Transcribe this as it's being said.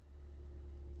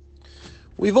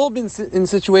We've all been in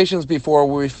situations before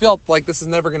where we felt like this is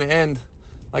never going to end,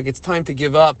 like it's time to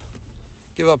give up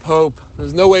hope.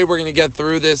 There's no way we're going to get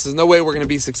through this. There's no way we're going to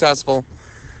be successful.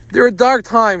 There are dark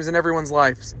times in everyone's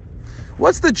lives.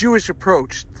 What's the Jewish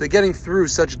approach to getting through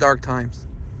such dark times?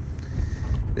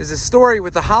 There's a story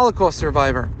with a Holocaust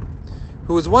survivor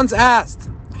who was once asked,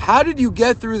 how did you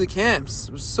get through the camps?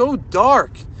 It was so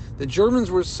dark. The Germans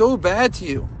were so bad to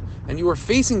you, and you were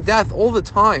facing death all the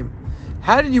time.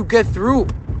 How did you get through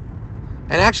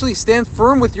and actually stand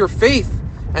firm with your faith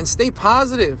and stay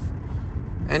positive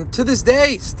and to this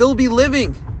day still be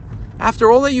living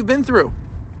after all that you've been through?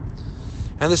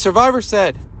 And the survivor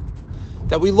said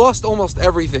that we lost almost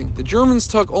everything. The Germans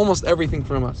took almost everything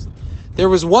from us. There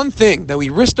was one thing that we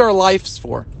risked our lives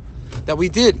for, that we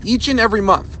did each and every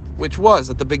month, which was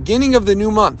at the beginning of the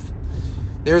new month.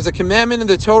 There's a commandment in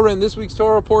the Torah, in this week's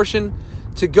Torah portion,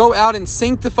 to go out and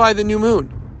sanctify the new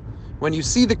moon. When you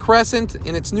see the crescent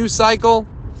in its new cycle,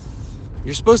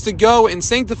 you're supposed to go and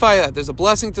sanctify that. There's a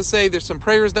blessing to say. There's some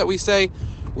prayers that we say.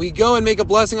 We go and make a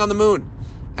blessing on the moon.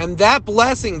 And that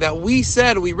blessing that we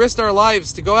said we risked our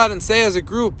lives to go out and say as a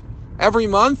group every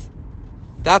month,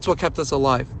 that's what kept us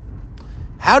alive.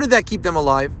 How did that keep them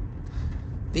alive?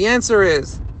 The answer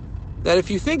is that if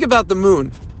you think about the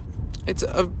moon, it's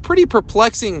a pretty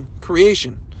perplexing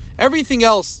creation. Everything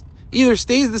else either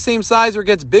stays the same size or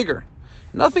gets bigger.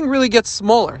 Nothing really gets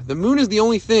smaller. The moon is the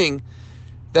only thing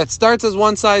that starts as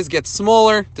one size, gets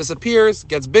smaller, disappears,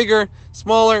 gets bigger,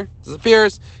 smaller,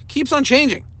 disappears, keeps on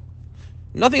changing.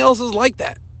 Nothing else is like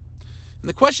that. And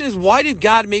the question is, why did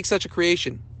God make such a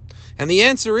creation? And the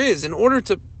answer is, in order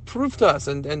to prove to us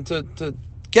and to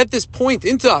get this point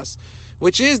into us,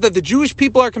 which is that the Jewish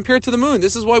people are compared to the moon.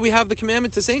 This is why we have the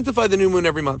commandment to sanctify the new moon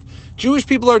every month. Jewish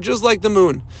people are just like the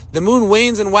moon. The moon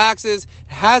wanes and waxes,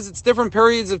 has its different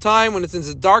periods of time, when it's in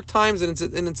its dark times and it's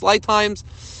in its light times.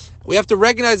 We have to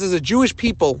recognize as a Jewish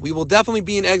people, we will definitely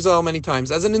be in exile many times.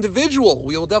 As an individual,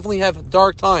 we will definitely have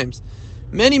dark times.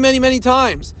 Many, many, many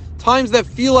times. Times that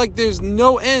feel like there's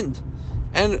no end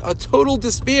and a total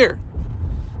despair.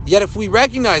 Yet if we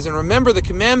recognize and remember the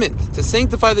commandment to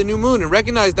sanctify the new moon and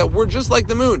recognize that we're just like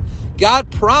the moon, God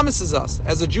promises us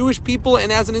as a Jewish people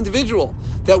and as an individual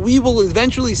that we will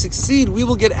eventually succeed. We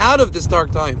will get out of this dark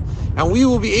time and we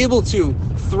will be able to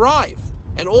thrive.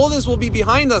 And all this will be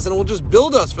behind us and it will just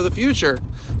build us for the future.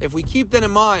 If we keep that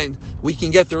in mind, we can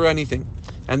get through anything.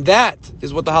 And that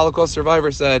is what the Holocaust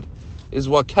survivor said is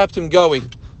what kept him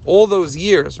going all those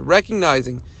years,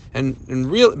 recognizing and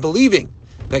believing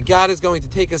that God is going to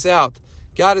take us out.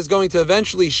 God is going to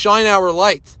eventually shine our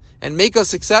light and make us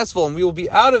successful, and we will be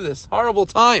out of this horrible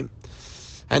time.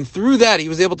 And through that, he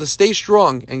was able to stay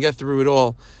strong and get through it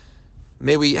all.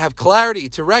 May we have clarity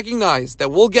to recognize that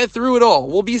we'll get through it all.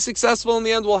 We'll be successful in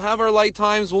the end. We'll have our light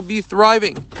times. We'll be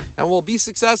thriving, and we'll be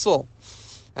successful.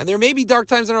 And there may be dark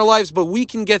times in our lives, but we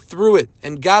can get through it,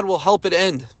 and God will help it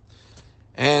end.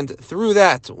 And through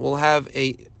that, we'll have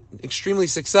a extremely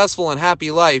successful and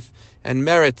happy life and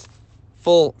merit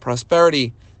full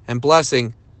prosperity and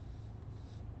blessing.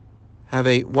 Have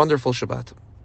a wonderful Shabbat.